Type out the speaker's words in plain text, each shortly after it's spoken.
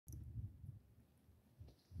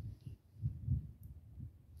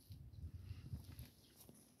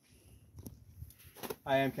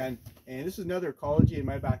Hi, I'm Ken, and this is another Ecology in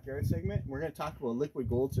My Backyard segment. We're going to talk about liquid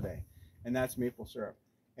gold today, and that's maple syrup.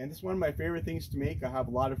 And this is one of my favorite things to make. I have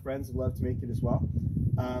a lot of friends that love to make it as well.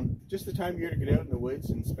 Just the time of year to get out in the woods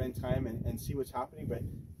and spend time and see what's happening, but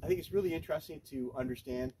I think it's really interesting to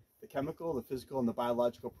understand the chemical, the physical, and the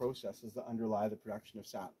biological processes that underlie the production of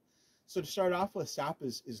sap. So to start off with, sap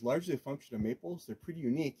is largely a function of maples. They're pretty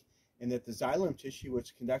unique in that the xylem tissue,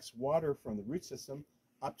 which conducts water from the root system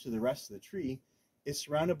up to the rest of the tree, is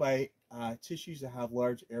surrounded by tissues that have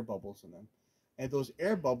large air bubbles in them. And those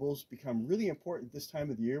air bubbles become really important this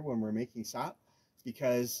time of the year when we're making sap,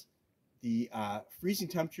 because the freezing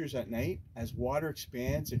temperatures at night, as water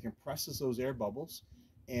expands, it compresses those air bubbles,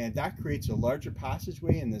 and that creates a larger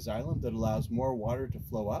passageway in the xylem that allows more water to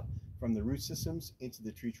flow up from the root systems into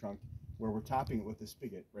the tree trunk, where we're tapping it with the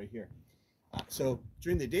spigot right here. So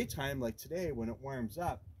during the daytime, like today, when it warms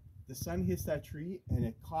up, the sun hits that tree and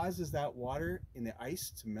it causes that water in the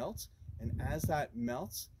ice to melt, and as that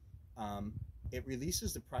melts, it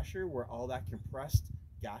releases the pressure where all that compressed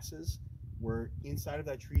gases were inside of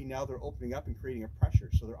that tree. Now they're opening up and creating a pressure,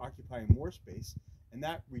 so they're occupying more space, and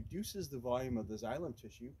that reduces the volume of the xylem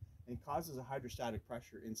tissue and causes a hydrostatic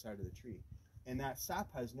pressure inside of the tree. And that sap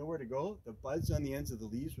has nowhere to go. The buds on the ends of the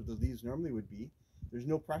leaves, where the leaves normally would be, there's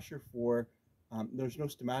no pressure for, there's no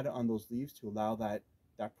stomata on those leaves to allow that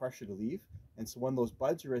pressure to leave. And so when those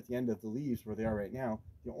buds are at the end of the leaves, where they are right now,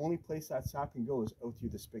 the only place that sap can go is out through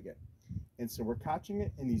the spigot. And so we're catching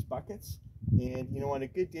it in these buckets, and on a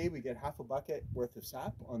good day we get half a bucket worth of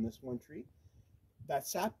sap on this one tree. That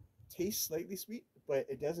sap tastes slightly sweet, but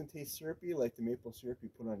it doesn't taste syrupy like the maple syrup you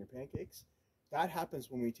put on your pancakes. That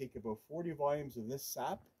happens when we take about 40 volumes of this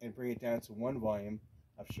sap and bring it down to 1 volume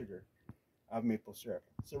of sugar, of maple syrup.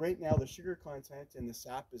 So right now the sugar content in the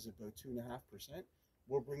sap is about 2.5%.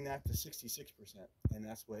 We'll bring that to 66%, and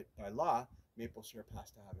that's what, by law, maple syrup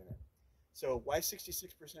has to have in it. So why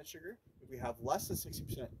 66% sugar? If we have less than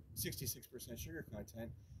 66% sugar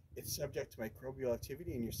content, it's subject to microbial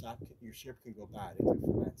activity, and your syrup can go bad. It can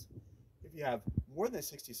ferment. If you have more than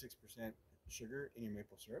 66% sugar in your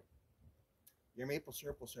maple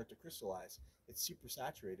syrup will start to crystallize. It's super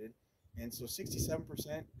saturated, and so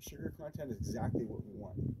 67% sugar content is exactly what we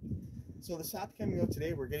want. So the sap coming out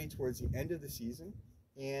today, we're getting towards the end of the season,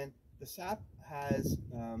 and the sap has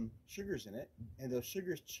sugars in it, and those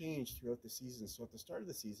sugars change throughout the season. So at the start of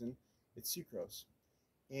the season, it's sucrose.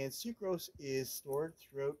 And sucrose is stored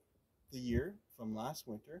throughout the year from last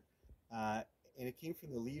winter, and it came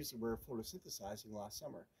from the leaves that were photosynthesizing last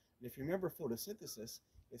summer. And if you remember, photosynthesis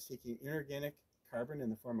is taking inorganic carbon in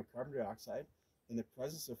the form of carbon dioxide in the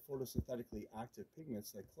presence of photosynthetically active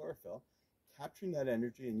pigments like chlorophyll, capturing that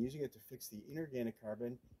energy and using it to fix the inorganic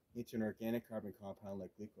carbon into an organic carbon compound like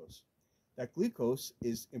glucose. That glucose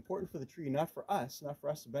is important for the tree, not for us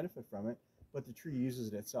to benefit from it, but the tree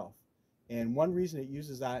uses it itself. And one reason it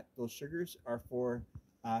uses those sugars are for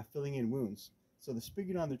filling in wounds. So the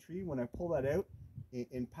spigot on the tree, when I pull that out,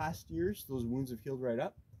 in past years, those wounds have healed right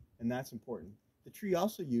up, and that's important. The tree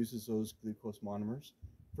also uses those glucose monomers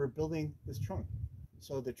for building this trunk.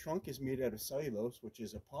 So the trunk is made out of cellulose, which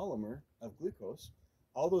is a polymer of glucose.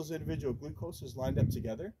 All those individual glucoses lined up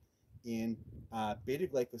together in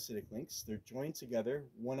beta-glycosidic links. They're joined together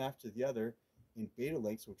one after the other in beta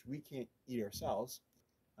links, which we can't eat ourselves,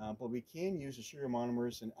 but we can use the sugar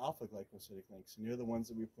monomers in alpha-glycosidic links, and they're the ones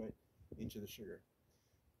that we put into the sugar.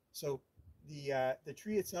 So the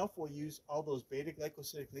tree itself will use all those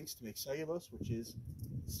beta-glycosidic links to make cellulose, which is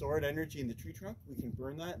stored energy in the tree trunk. We can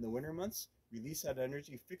burn that in the winter months, release that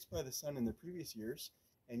energy fixed by the sun in the previous years,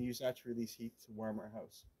 and use that to release heat to warm our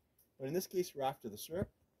house. But in this case, we're after the syrup,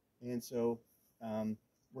 and so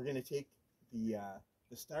we're going to take the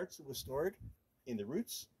starch that was stored in the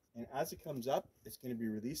roots, and as it comes up, it's going to be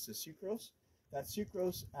released as sucrose. That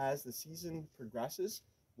sucrose, as the season progresses,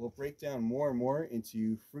 will break down more and more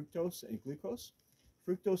into fructose and glucose.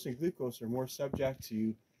 Fructose and glucose are more subject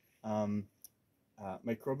to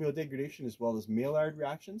microbial degradation as well as Maillard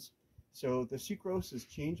reactions. So the sucrose is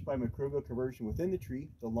changed by microbial conversion within the tree.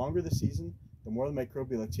 The longer the season, the more the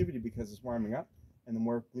microbial activity, because it's warming up, and the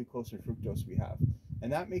more glucose and fructose we have.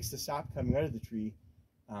 And that makes the sap coming out of the tree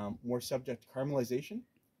more subject to caramelization.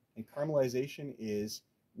 And caramelization is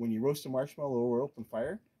when you roast a marshmallow over open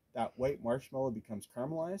fire, that white marshmallow becomes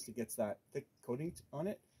caramelized. It gets that thick coating on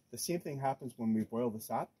it. The same thing happens when we boil the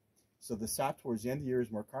sap. So the sap towards the end of the year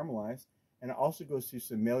is more caramelized, and it also goes through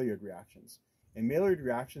some Maillard reactions. And Maillard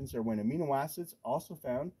reactions are when amino acids also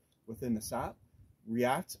found within the sap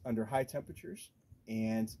react under high temperatures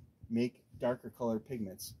and make darker colored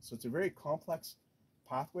pigments. So it's a very complex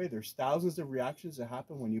pathway. There's thousands of reactions that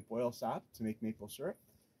happen when you boil sap to make maple syrup.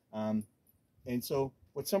 And so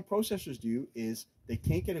what some processors do is they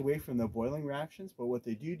can't get away from the boiling reactions, but what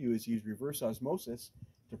they do is use reverse osmosis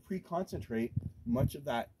to pre-concentrate much of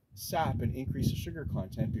that sap and increase the sugar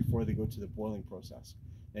content before they go to the boiling process.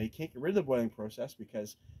 Now you can't get rid of the boiling process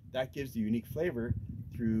because that gives the unique flavor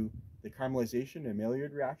through the caramelization and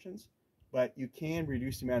Maillard reactions, but you can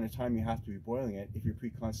reduce the amount of time you have to be boiling it if you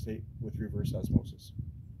pre-concentrate with reverse osmosis.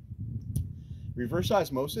 Reverse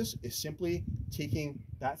osmosis is simply taking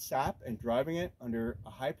that sap and driving it under a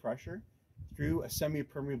high pressure through a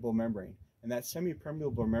semi-permeable membrane. And that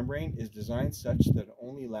semi-permeable membrane is designed such that it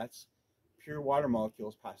only lets pure water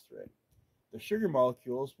molecules pass through it. The sugar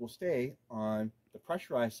molecules will stay on the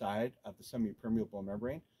pressurized side of the semi-permeable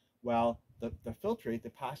membrane, while the filtrate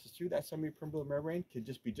that passes through that semi-permeable membrane could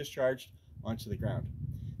just be discharged onto the ground.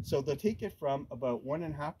 So they'll take it from about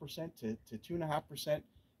 1.5% to 2.5%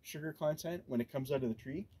 sugar content when it comes out of the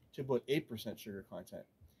tree to about 8% sugar content.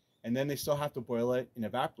 And then they still have to boil it in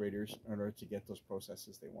evaporators in order to get those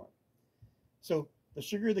processes they want. So the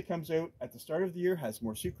sugar that comes out at the start of the year has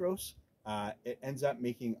more sucrose. It ends up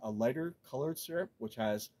making a lighter colored syrup, which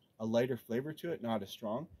has a lighter flavor to it, not as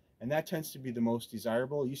strong. And that tends to be the most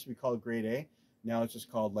desirable. It used to be called grade A. Now it's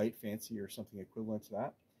just called light fancy or something equivalent to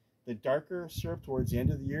that. The darker syrup towards the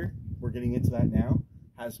end of the year, we're getting into that now,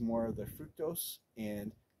 has more of the fructose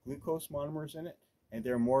and glucose monomers in it, and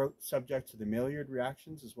they're more subject to the Maillard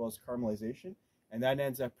reactions as well as caramelization, and that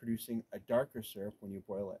ends up producing a darker syrup when you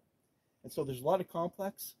boil it. And so there's a lot of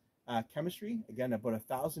complex chemistry, again, about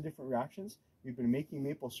 1,000 different reactions. We've been making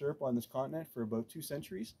maple syrup on this continent for about 2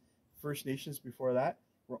 centuries. First Nations before that.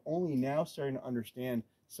 We're only now starting to understand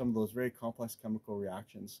some of those very complex chemical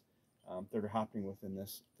reactions that are happening within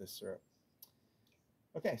this syrup.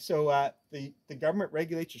 Okay, so the government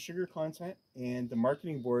regulates your sugar content, and the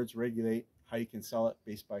marketing boards regulate how you can sell it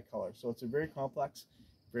based by color. So it's a very complex,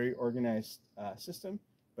 very organized system,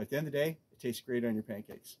 but at the end of the day, it tastes great on your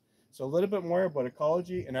pancakes. So a little bit more about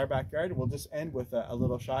ecology in our backyard. We'll just end with a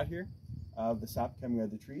little shot here of the sap coming out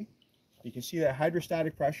of the tree. You can see that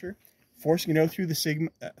hydrostatic pressure forcing it out through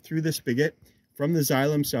the spigot from the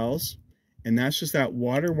xylem cells, and that's just that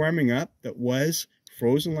water warming up that was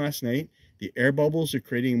frozen last night. The air bubbles are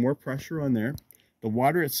creating more pressure on there. The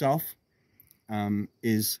water itself can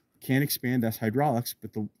expand, that's hydraulics,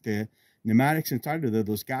 but the pneumatics inside of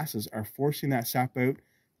those gases are forcing that sap out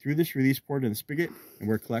through this release port in the spigot, and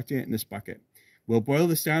we're collecting it in this bucket. We'll boil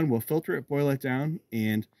this down, we'll filter it, boil it down,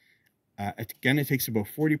 and again, it takes about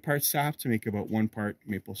 40 parts sap to make about 1 part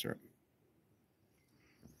maple syrup.